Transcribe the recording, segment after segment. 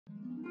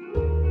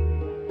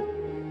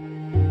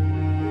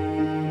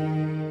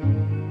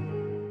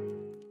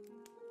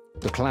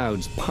The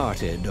clouds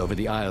parted over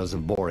the Isles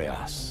of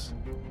Boreas.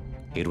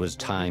 It was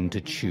time to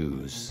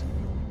choose.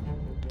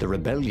 The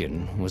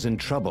rebellion was in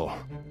trouble.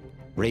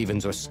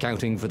 Ravens were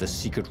scouting for the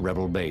secret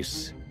rebel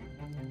base.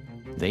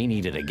 They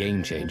needed a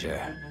game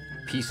changer.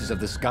 Pieces of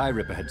the Sky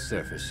Ripper had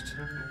surfaced.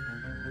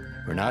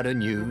 Renato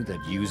knew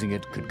that using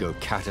it could go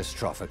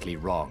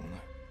catastrophically wrong,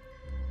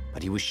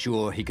 but he was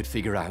sure he could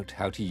figure out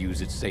how to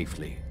use it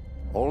safely.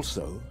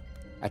 Also,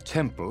 a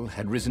temple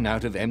had risen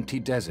out of empty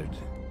desert.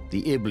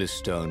 The Iblis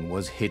stone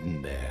was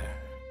hidden there.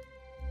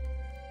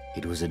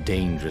 It was a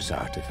dangerous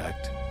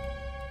artifact.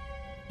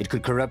 It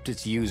could corrupt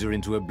its user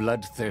into a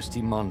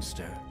bloodthirsty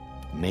monster.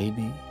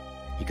 Maybe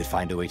he could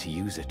find a way to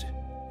use it,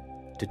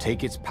 to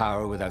take its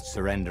power without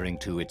surrendering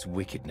to its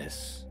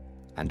wickedness.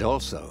 And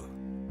also,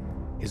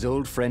 his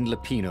old friend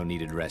Lupino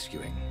needed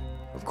rescuing.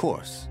 Of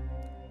course,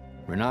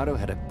 Renato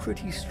had a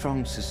pretty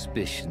strong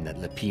suspicion that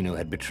Lupino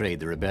had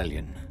betrayed the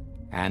rebellion,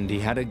 and he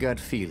had a gut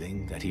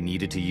feeling that he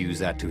needed to use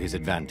that to his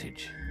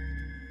advantage.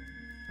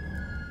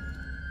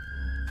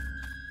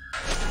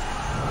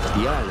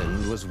 The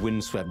island was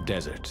windswept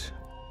desert.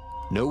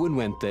 No one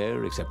went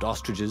there except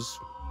ostriches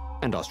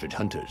and ostrich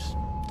hunters.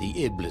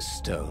 The Iblis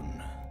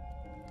stone.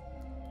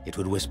 It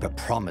would whisper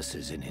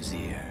promises in his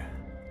ear,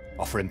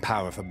 offer him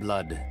power for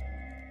blood.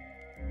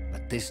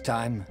 But this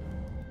time,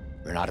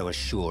 Renato was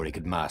sure he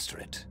could master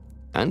it.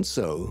 And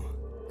so,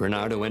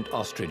 Renato went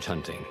ostrich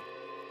hunting.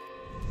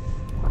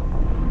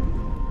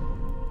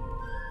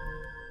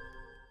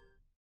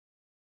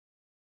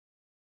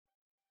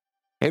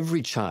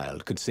 Every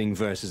child could sing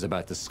verses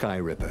about the Sky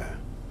Ripper,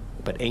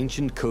 but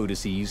ancient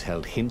codices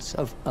held hints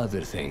of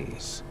other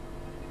things.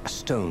 A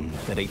stone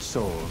that ate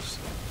souls,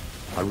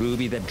 a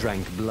ruby that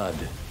drank blood,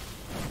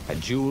 a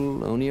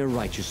jewel only a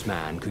righteous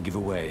man could give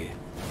away.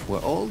 Were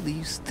all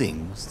these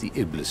things the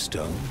Iblis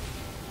stone?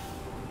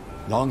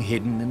 Long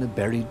hidden in a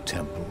buried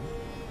temple?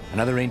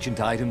 Another ancient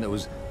item that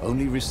was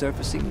only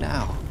resurfacing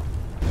now?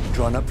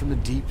 Drawn up from the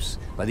deeps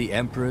by the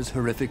Emperor's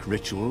horrific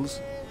rituals?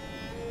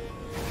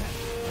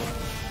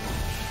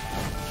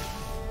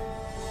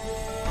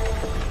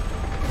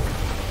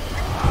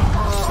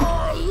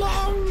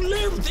 Long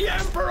live the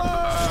Emperor!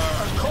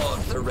 Called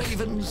the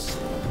ravens.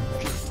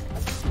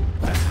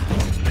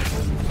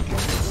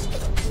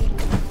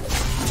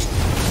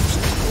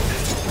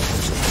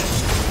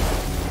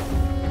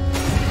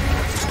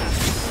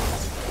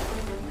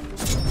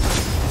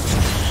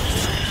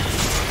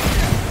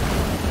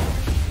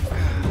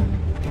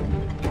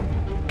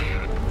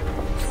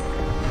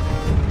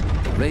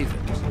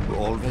 Ravens were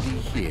already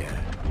here,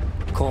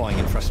 cawing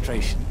in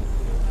frustration.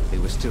 They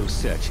were still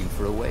searching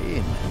for a way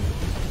in.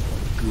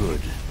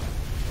 Good.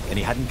 And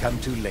he hadn't come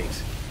too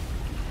late.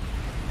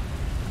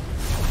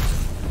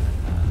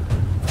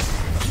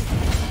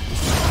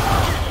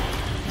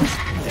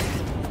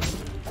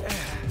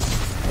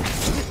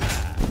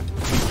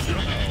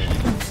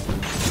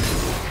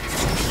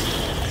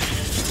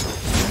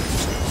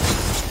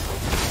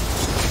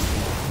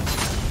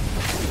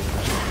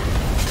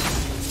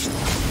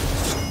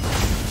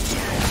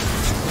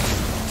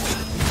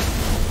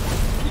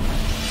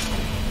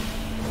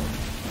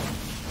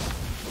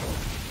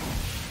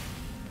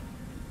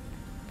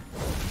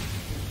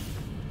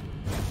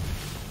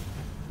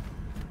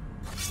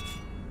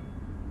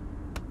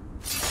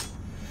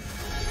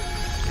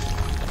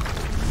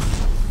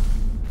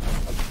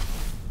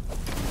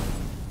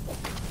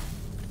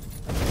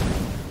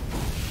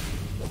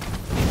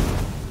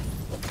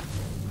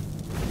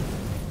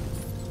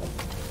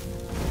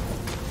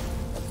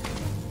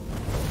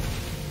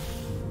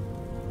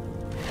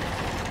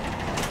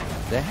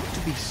 There had to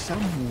be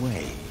some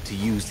way to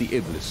use the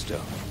Iblis stone.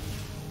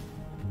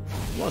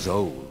 It was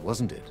old,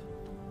 wasn't it?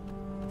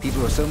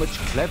 People were so much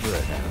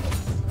cleverer now.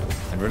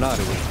 And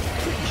Renato was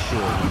pretty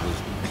sure he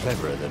was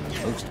cleverer than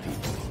most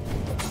people.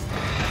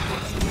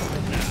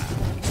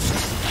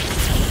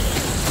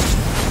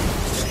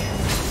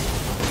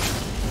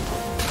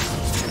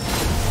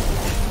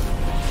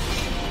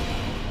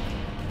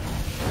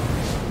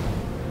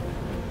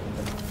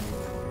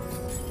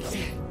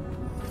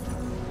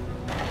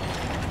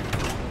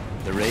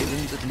 The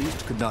ravens at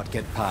least could not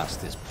get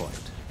past this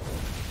point.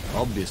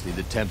 Obviously,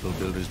 the temple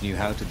builders knew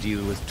how to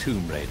deal with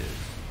tomb raiders.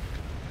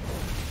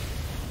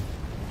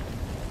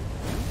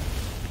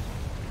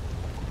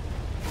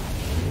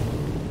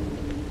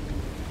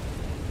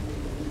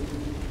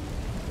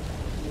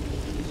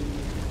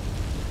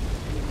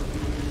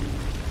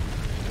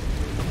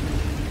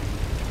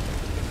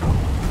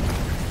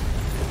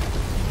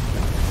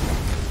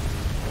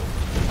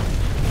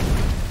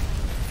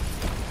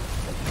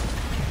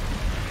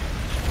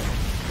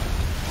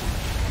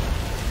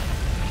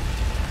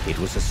 It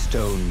was a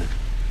stone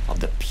of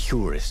the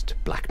purest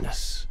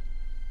blackness.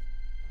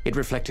 It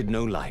reflected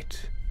no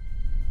light,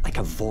 like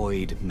a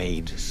void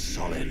made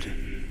solid.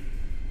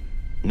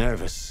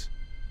 Nervous,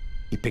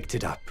 he picked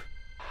it up.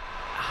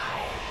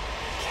 I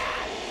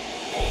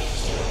can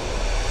make you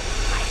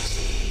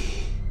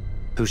mighty.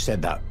 Who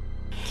said that?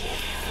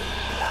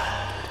 Give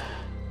blood.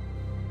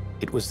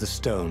 It was the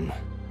stone,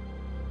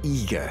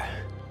 eager,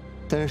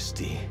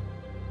 thirsty.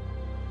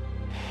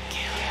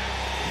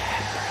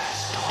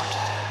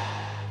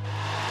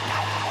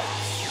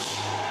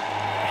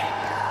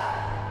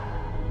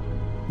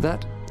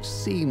 That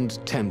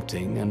seemed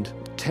tempting and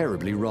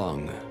terribly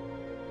wrong.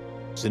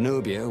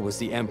 Zenobia was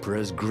the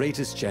Emperor's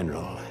greatest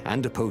general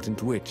and a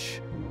potent witch.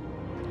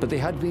 But they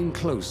had been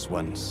close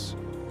once,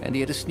 and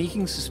he had a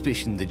sneaking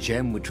suspicion the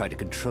gem would try to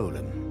control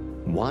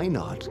him. Why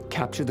not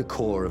capture the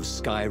core of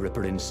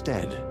Skyripper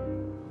instead?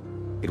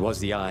 It was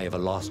the eye of a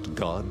lost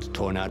god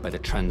torn out by the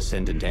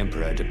transcendent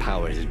Emperor to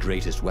power his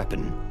greatest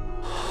weapon.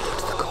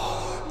 "It's the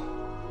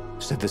core,"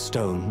 said the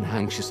stone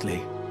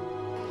anxiously.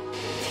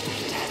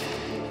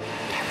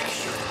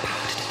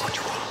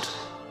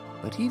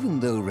 But even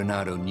though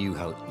Renato knew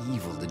how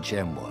evil the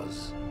gem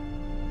was,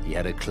 he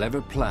had a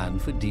clever plan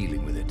for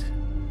dealing with it.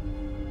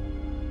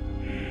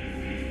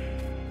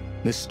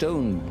 The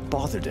stone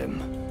bothered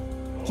him.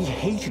 He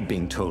hated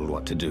being told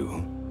what to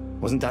do.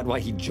 Wasn't that why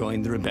he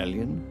joined the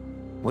rebellion?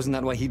 Wasn't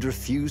that why he'd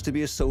refused to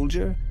be a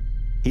soldier?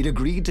 He'd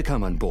agreed to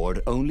come on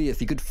board only if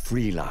he could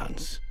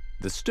freelance.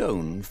 The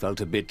stone felt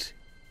a bit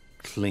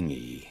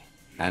clingy,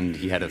 and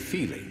he had a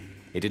feeling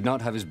it did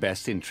not have his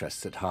best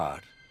interests at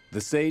heart. The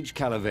sage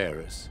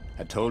Calaveras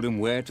had told him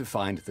where to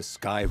find the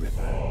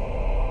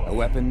Skyripper, a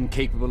weapon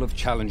capable of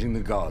challenging the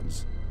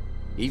gods.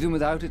 Even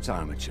without its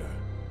armature,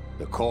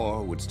 the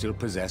core would still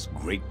possess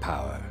great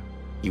power.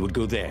 He would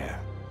go there.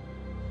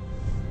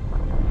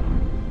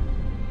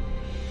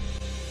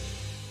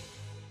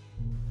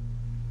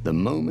 The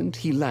moment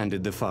he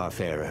landed the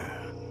Farfarer,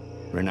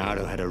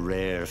 Renato had a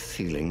rare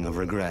feeling of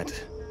regret.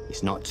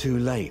 It's not too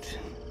late,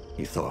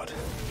 he thought.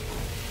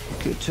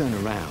 He could turn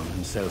around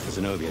and sail for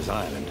Zenobia's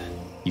island.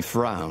 He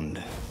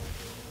frowned.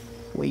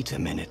 Wait a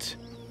minute.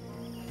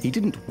 He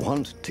didn't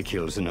want to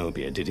kill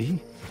Zenobia, did he?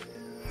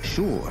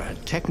 Sure,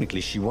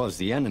 technically she was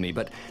the enemy,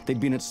 but they'd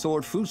been at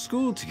Sword Fu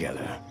school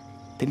together.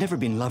 They'd never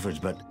been lovers,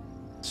 but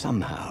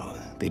somehow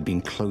they'd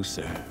been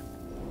closer.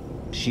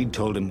 She'd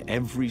told him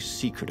every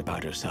secret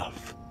about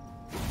herself.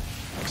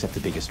 Except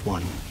the biggest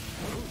one.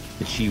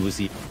 That she was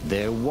the...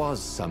 There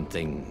was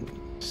something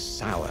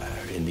sour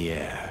in the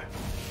air.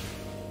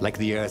 Like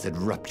the earth had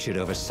ruptured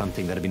over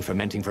something that had been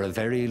fermenting for a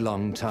very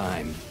long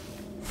time.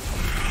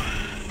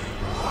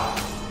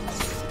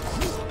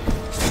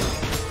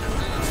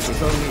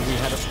 If only he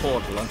had a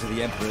portal onto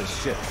the Emperor's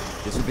ship,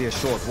 this would be a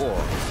short war.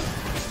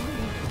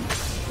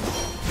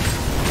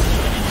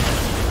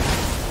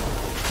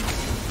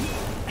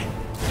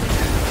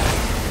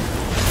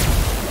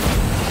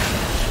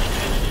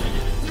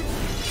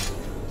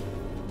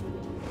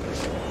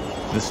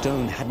 The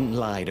stone hadn't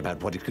lied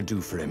about what it could do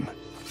for him.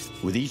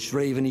 With each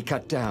raven he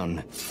cut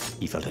down,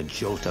 he felt a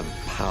jolt of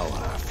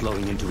power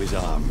flowing into his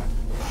arm.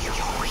 "You're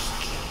weak,"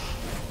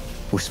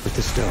 whispered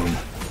the stone.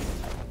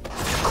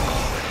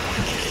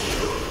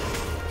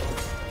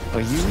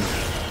 Are you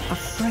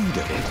afraid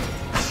of it?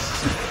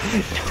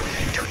 No,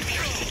 don't be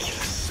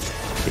ridiculous.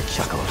 It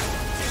chuckled.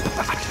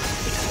 But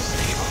it's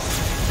unstable.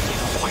 If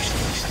a poison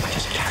might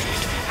just carry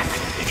it, and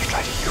if you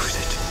try to use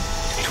it,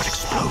 it would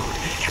explode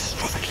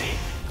catastrophically.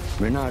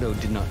 Renato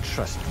did not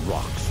trust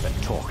rocks that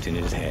talked in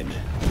his head.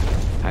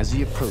 As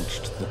he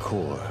approached the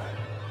core,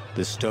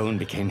 the stone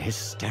became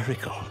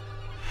hysterical.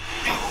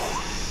 No,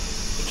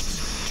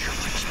 it's too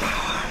much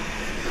power.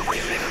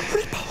 We'll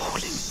rip a hole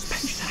in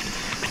space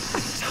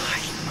and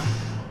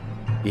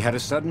time. He had a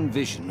sudden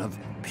vision of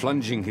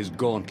plunging his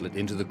gauntlet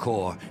into the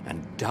core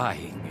and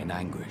dying in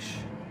anguish.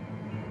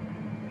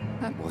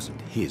 That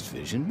wasn't his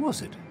vision,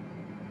 was it?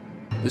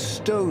 The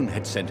stone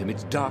had sent him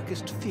its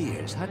darkest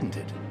fears, hadn't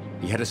it?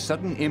 He had a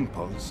sudden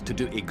impulse to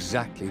do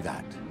exactly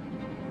that.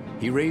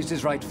 He raised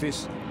his right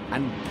fist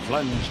and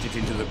plunged it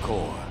into the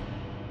core.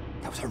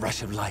 There was a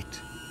rush of light.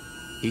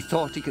 He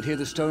thought he could hear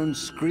the stone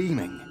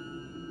screaming.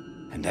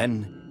 And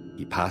then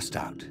he passed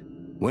out.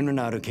 When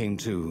Renato came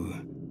to,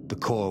 the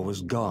core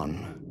was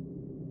gone.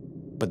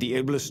 But the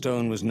Iblis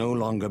stone was no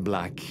longer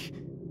black,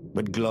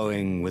 but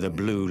glowing with a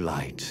blue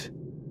light.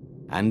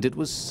 And it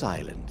was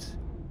silent.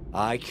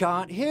 "I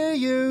can't hear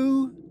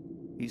you,"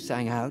 he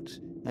sang out,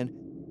 and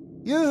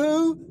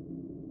 "You?"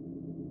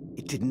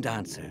 It didn't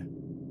answer.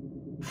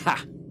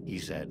 "Ha!" he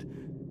said.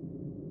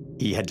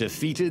 He had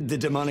defeated the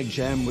demonic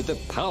gem with the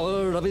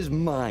power of his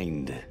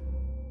mind.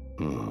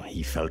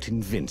 He felt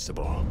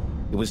invincible.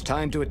 It was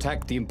time to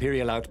attack the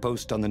Imperial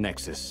outpost on the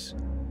Nexus.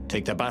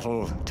 Take the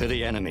battle to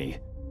the enemy.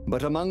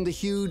 But among the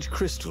huge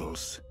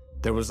crystals,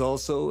 there was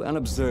also an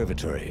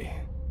observatory.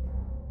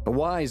 A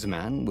wise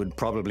man would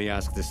probably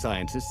ask the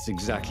scientists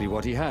exactly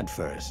what he had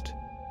first.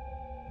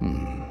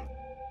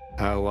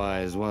 How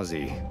wise was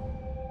he?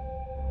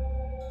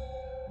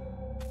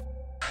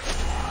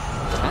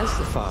 As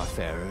the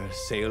Farfarer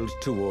sailed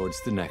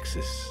towards the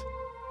Nexus,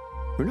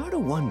 Renato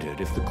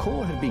wondered if the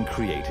core had been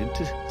created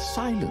to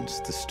silence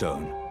the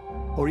stone,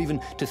 or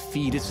even to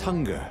feed its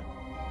hunger.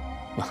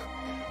 Well,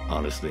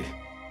 honestly,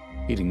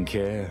 he didn't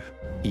care.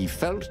 He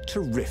felt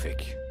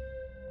terrific,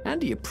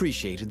 and he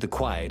appreciated the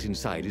quiet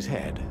inside his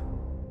head.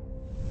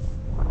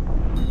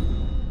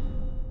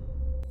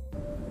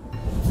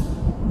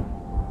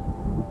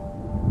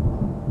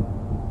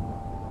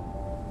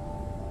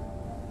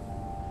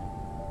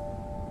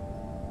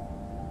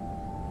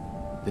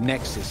 The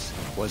Nexus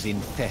was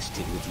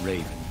infested with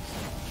ravens.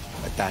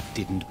 A But that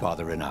didn't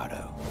bother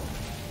Renato.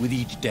 With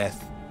each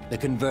death, the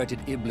converted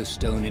Iblis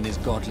stone in his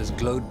gauntlets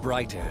glowed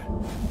brighter,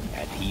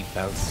 and he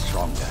felt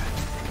stronger.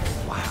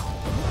 Wow.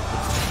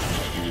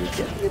 He was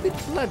getting a bit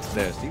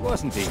bloodthirsty,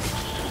 wasn't he?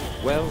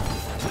 Well,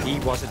 he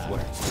wasn't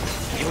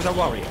worth. He was a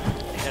warrior,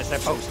 as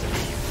supposed to be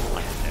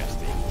bloodthirsty.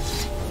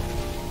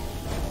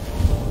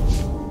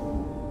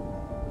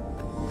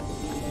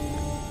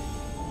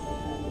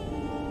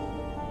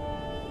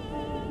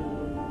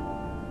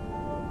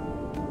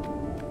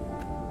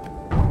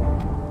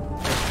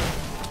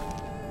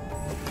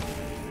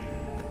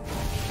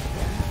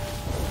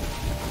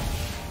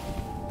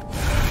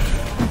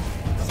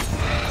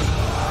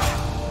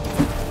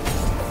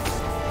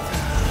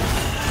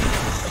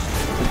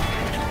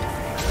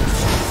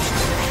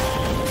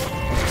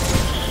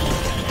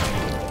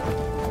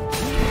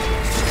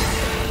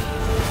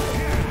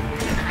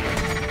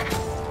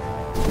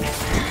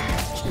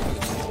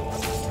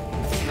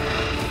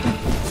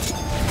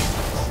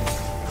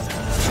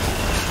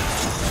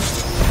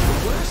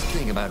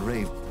 About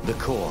Rave, the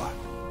core,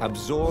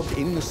 absorbed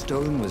in the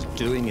stone, was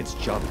doing its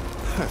job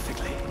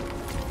perfectly.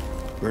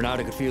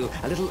 Renato could feel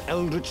a little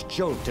eldritch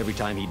jolt every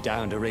time he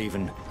downed a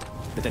raven,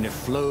 but then it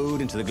flowed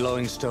into the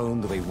glowing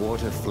stone the way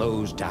water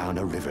flows down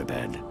a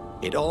riverbed.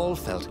 It all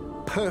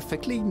felt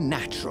perfectly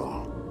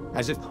natural,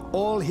 as if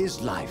all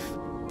his life,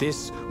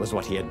 this was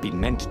what he had been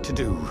meant to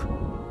do.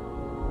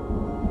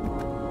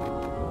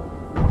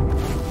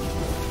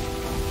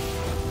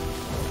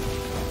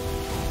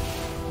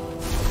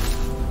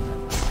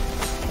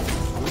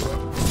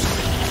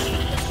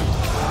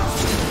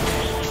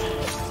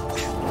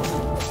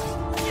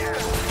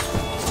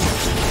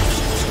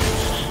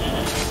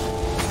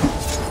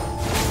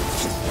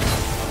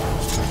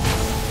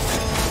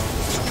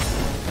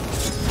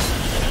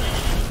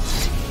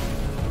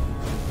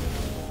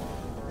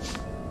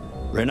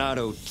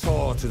 Renato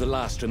tore through the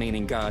last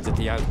remaining guards at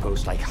the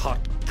outpost like hot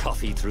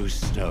coffee through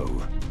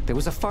snow. There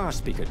was a far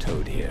speaker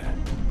toad here.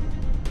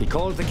 He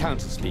called the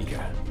council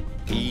speaker.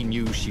 He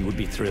knew she would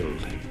be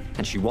thrilled,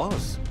 and she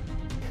was.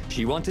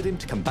 She wanted him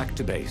to come back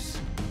to base.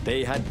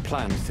 They had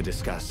plans to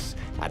discuss,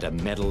 and a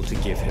medal to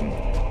give him.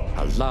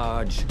 A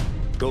large,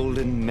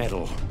 golden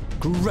medal.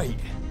 Great,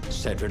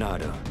 said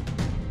Renato.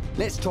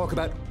 Let's talk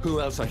about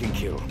who else I can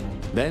kill.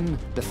 Then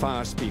the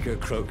far speaker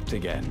croaked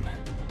again.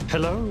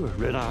 Hello,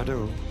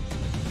 Renato,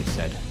 he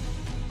said.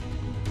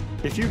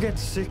 If you get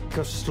sick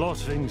of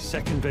slaughtering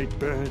second-rate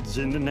birds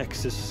in the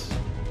Nexus,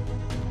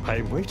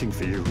 I'm waiting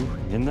for you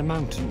in the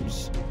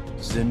mountains.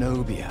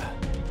 Zenobia.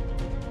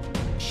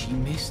 She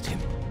missed him.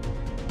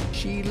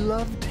 She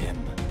loved him.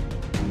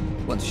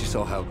 Once she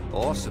saw how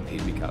awesome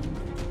he'd become,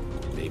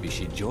 maybe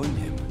she'd join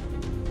him.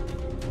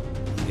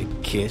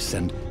 They'd kiss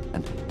and...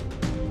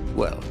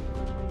 Well,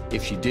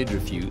 if she did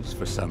refuse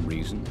for some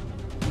reason,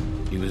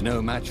 he was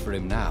no match for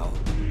him now.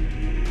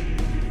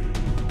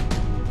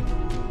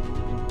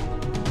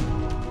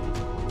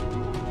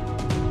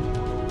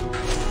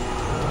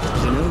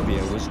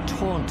 Zenobia was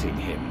taunting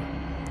him.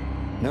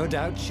 No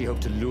doubt she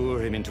hoped to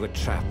lure him into a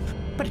trap,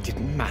 but it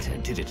didn't matter,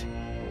 did it?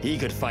 He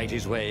could fight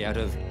his way out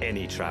of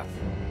any trap.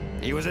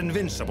 He was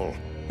invincible.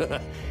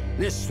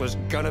 This was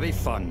gonna be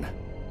fun.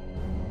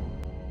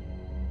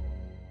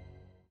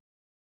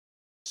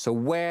 So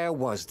where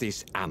was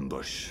this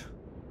ambush?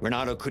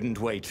 Renato couldn't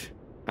wait.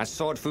 At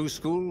Sword Fu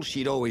school,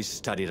 she'd always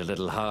studied a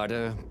little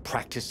harder,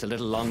 practiced a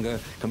little longer,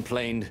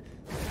 complained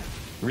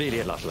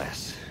really a lot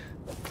less.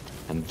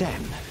 And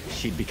then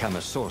she'd become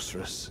a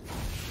sorceress.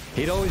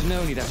 He'd always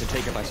known he'd have to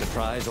take her by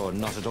surprise or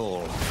not at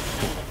all.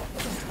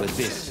 But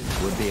this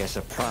would be a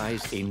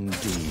surprise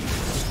indeed.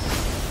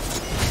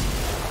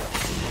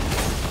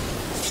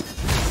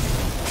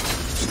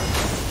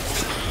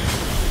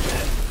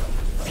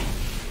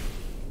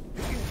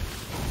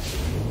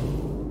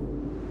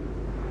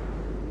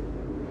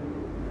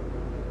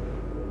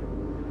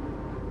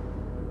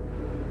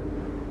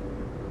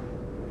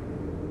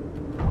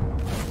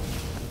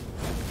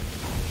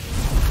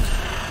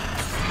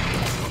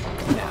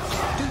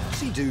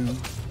 Do.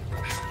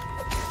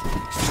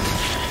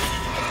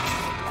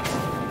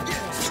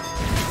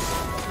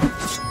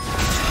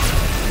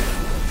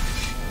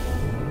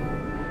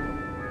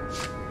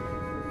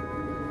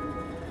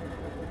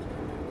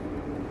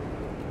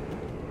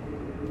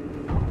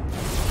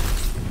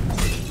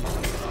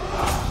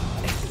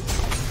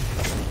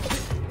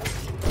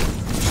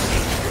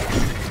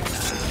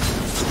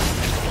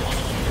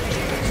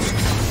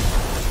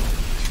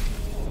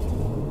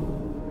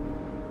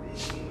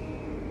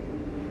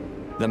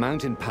 The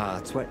mountain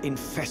paths were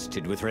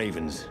infested with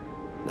ravens.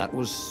 That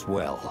was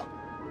swell.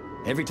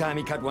 Every time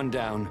he cut one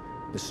down,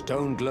 the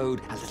stone glowed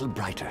a little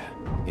brighter.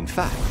 In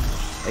fact,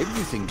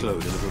 everything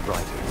glowed a little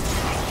brighter.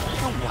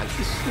 How white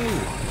the snow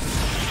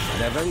was,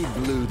 and how very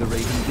blue the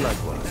raven blood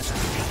was.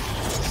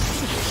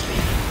 Seriously,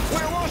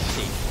 where was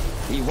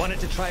she? He wanted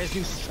to try his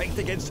new strength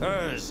against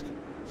hers.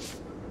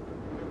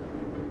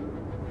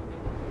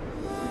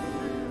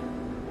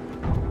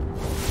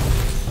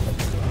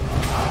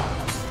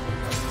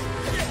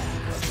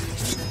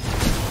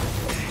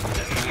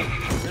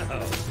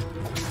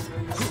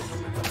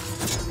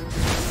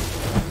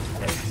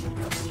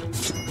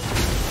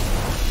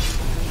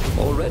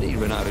 Already,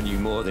 Renato knew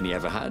more than he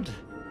ever had.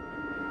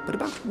 But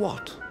about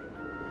what?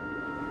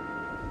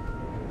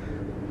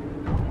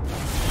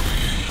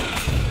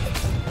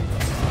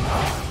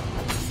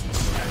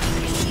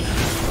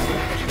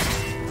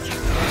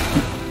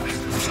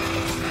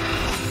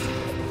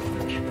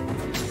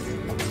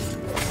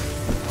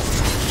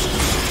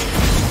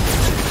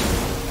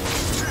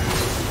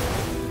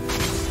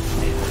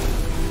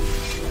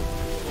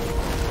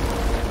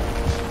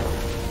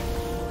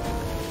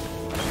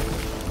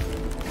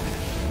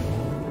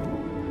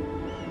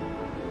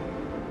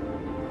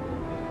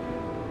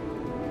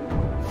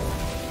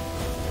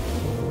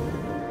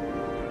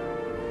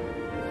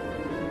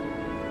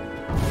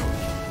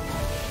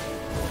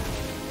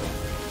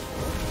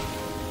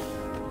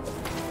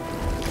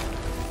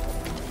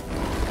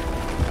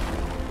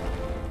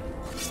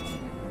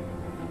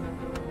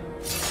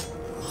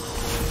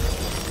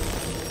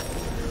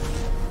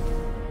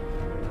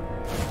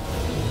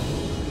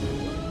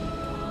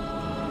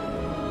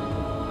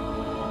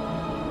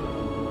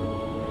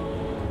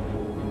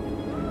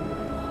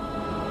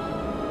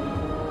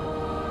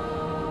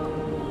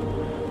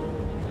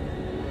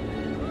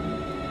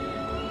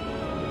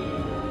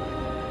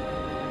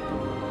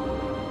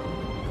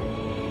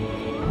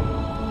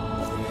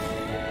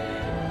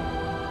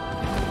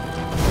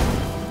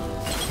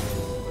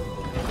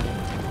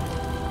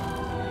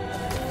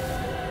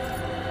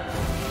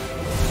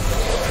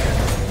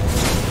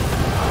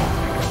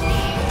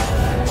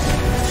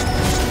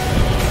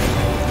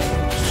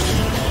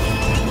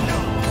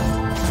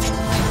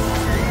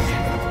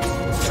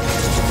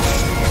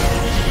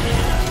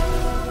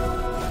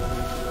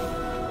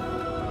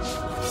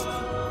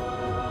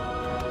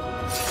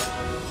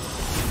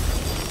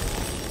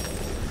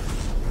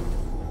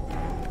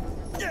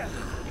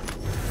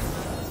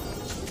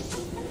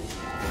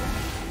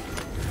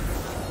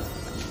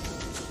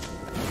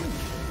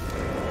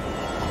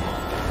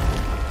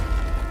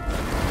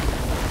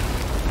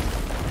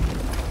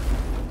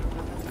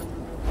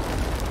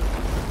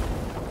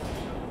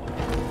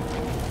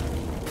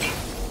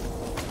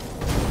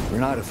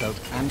 Renato felt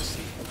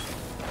antsy.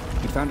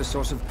 He found a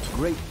source of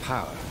great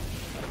power.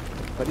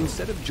 But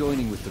instead of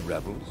joining with the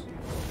rebels,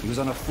 he was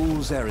on a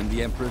fool's errand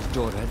the Emperor's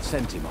daughter had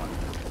sent him on.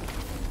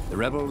 The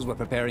rebels were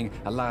preparing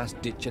a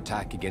last-ditch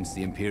attack against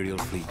the Imperial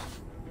fleet,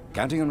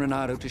 counting on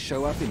Renato to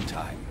show up in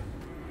time.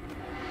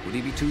 Would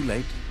he be too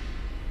late?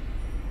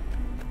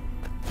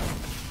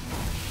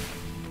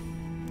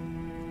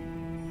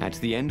 At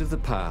the end of the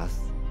path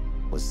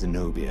was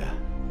Zenobia.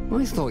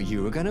 I thought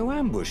you were going to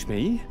ambush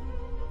me,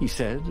 he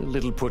said, a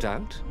little put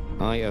out.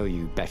 I owe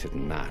you better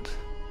than that.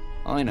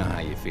 I know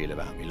how you feel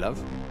about me,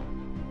 love.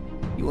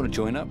 You want to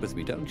join up with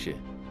me, don't you?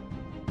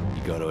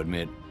 You got to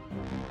admit,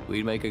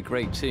 we'd make a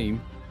great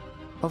team.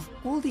 Of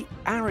all the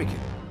arrogant,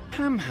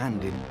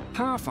 ham-handed,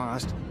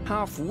 half-assed,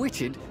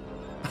 half-witted...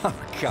 Oh,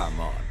 come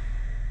on.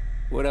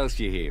 What else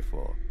you here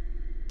for?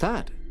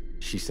 That,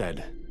 she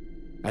said,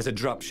 as a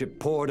dropship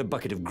poured a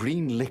bucket of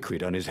green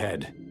liquid on his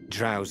head.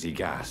 Drowsy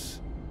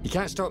gas. You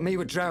can't stop me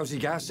with drowsy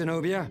gas,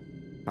 Zenobia.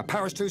 My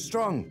power's too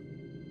strong.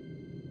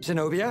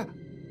 Zenobia?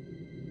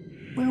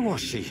 Where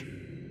was she?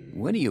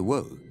 When he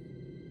awoke,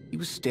 he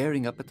was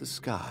staring up at the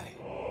sky.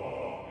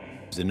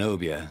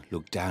 Zenobia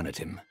looked down at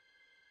him,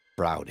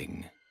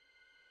 frowning.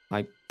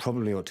 I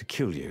probably ought to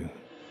kill you,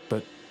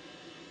 but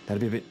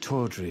that'd be a bit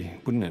tawdry,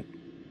 wouldn't it?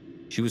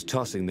 She was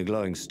tossing the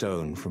glowing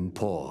stone from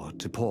paw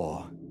to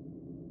paw.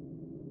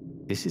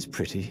 This is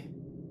pretty.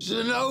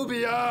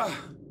 Zenobia!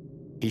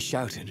 He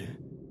shouted,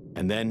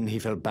 and then he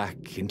fell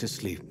back into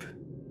sleep.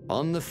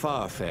 On the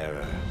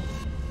Farfarer,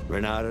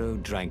 Renato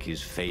drank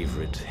his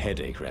favorite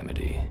headache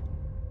remedy.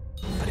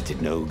 But it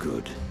did no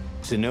good.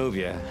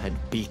 Zenobia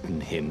had beaten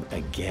him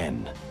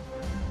again.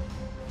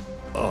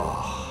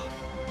 Oh,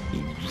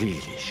 he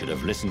really should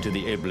have listened to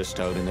the Iblis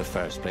Stone in the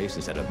first place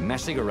instead of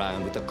messing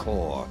around with the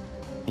core.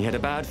 He had a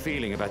bad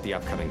feeling about the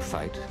upcoming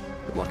fight.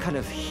 But what kind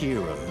of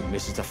hero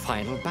misses the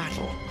final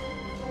battle?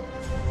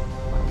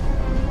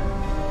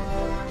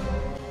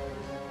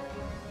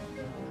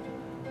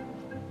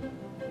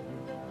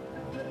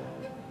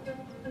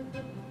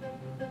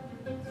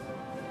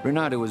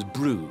 Renato was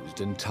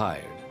bruised and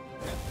tired.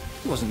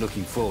 He wasn't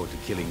looking forward to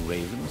killing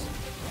ravens.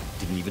 It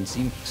didn't even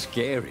seem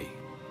scary.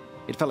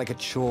 It felt like a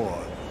chore,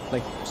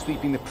 like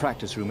sweeping the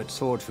practice room at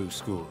Swordfu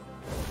School,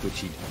 which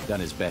he'd done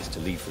his best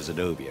to leave for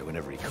Zenobia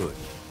whenever he could.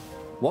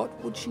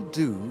 What would she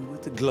do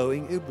with the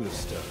glowing Iblis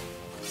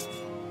Stone?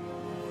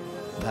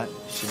 That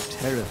should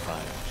terrify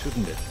him,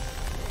 shouldn't it?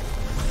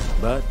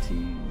 But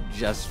he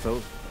just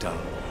felt dumb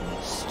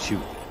and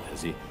stupid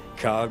as he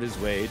carved his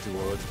way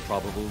towards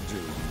probable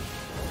doom.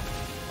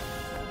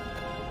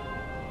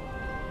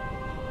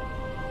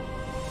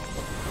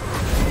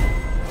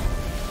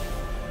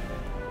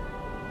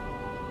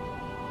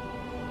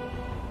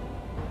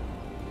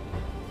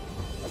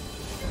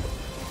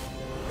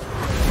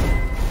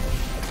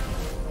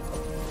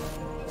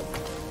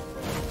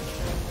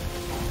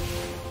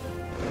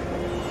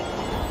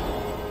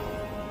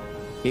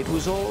 It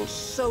was all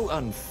so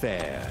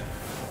unfair.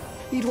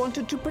 He'd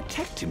wanted to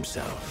protect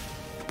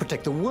himself.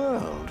 protect the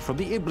world from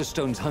the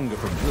Iblestone's hunger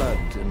for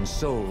blood and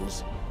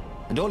souls.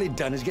 And all he'd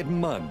done is get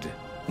mugged.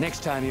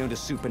 Next time he owned a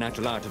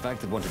supernatural artifact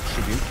that wanted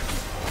tribute,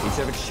 he'd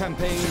serve it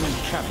champagne and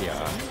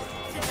caviar.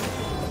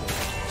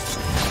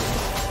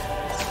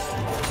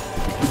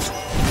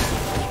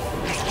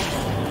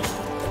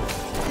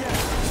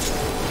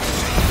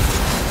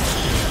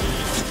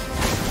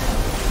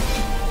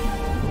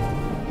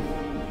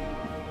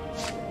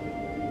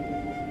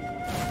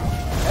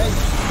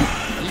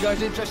 Hey, you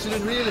guys interested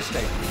in real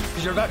estate?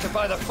 Because you're about to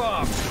buy the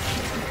farm.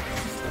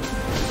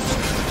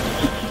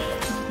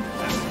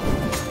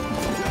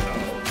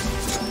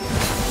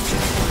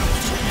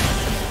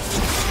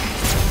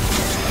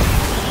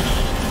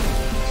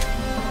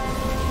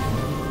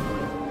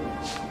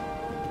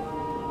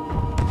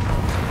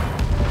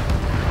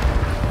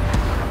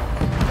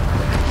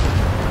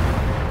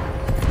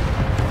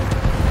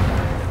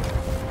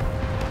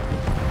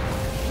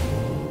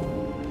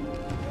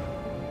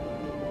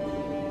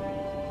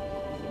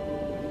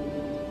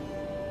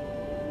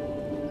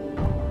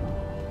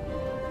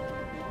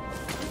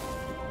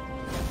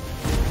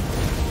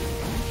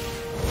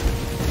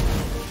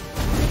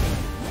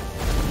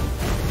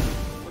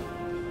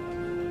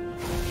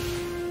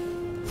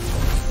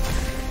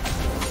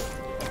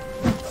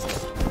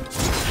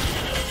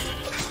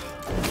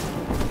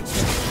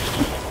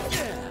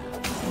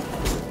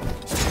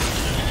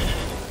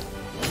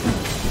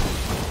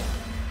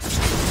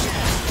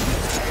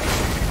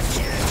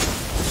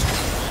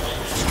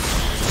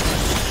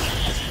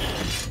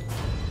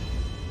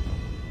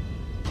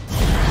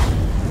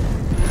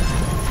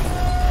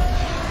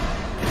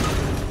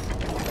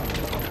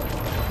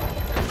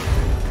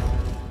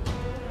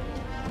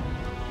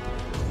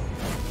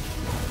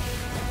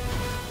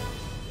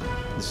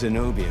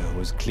 Zenobia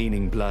was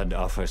cleaning blood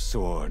off her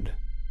sword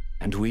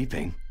and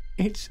weeping.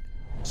 "It's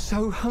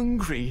so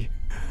hungry.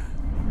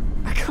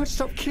 I can't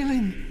stop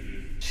killing,"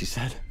 she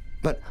said.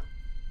 "But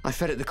I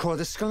fed it the core of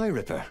the Sky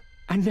Ripper,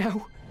 and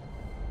now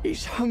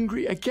he's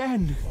hungry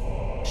again."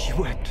 She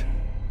wept.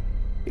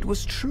 It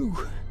was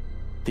true.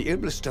 The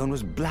Iblestone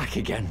was black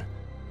again,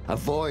 a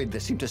void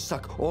that seemed to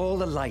suck all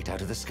the light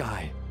out of the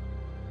sky.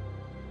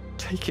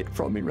 "Take it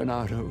from me,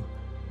 Renato,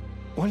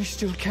 while you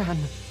still can."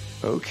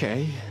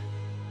 "Okay.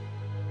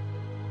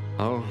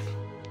 I'll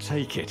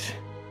take it,"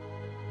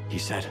 he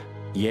said.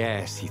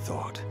 Yes, he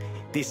thought.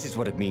 This is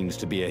what it means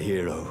to be a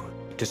hero.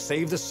 To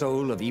save the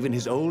soul of even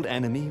his old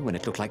enemy when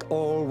it looked like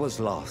all was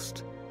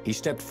lost. He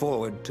stepped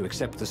forward to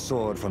accept the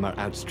sword from her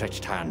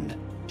outstretched hand.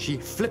 She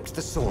flipped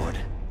the sword,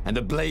 and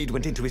the blade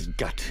went into his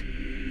gut.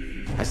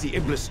 As the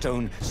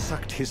Iblestone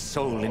sucked his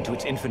soul into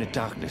its infinite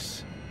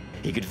darkness,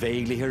 he could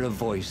vaguely hear a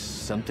voice,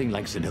 something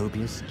like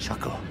Zenobia's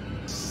chuckle.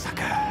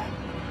 "Sucker."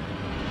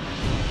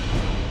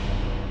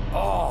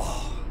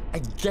 Oh!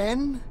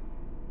 Again?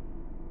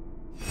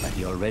 But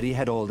he already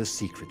had all the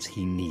secrets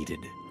he needed.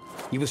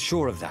 He was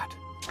sure of that.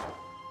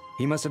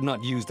 He must have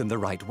not used them the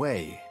right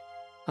way.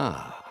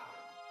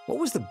 What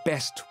was the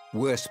best,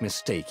 worst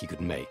mistake he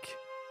could make?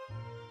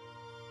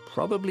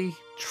 Probably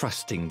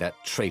trusting that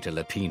traitor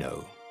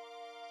Lapino.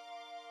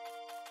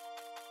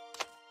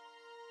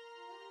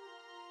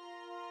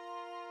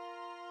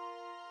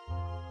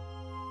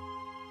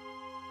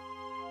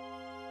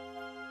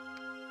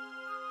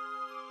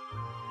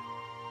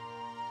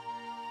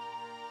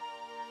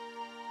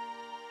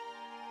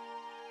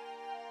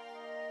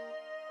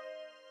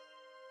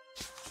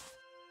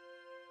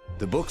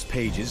 The book's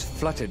pages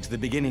fluttered to the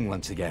beginning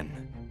once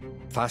again.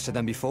 Faster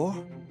than before?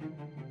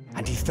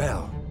 And he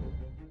fell.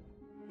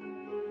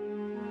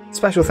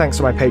 Special thanks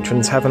to my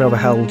patrons Heaven Over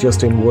Hell,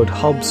 Justin Wood,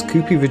 Hobbs,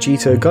 Koopy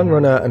Vegeta,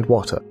 Gunrunner and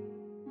Water.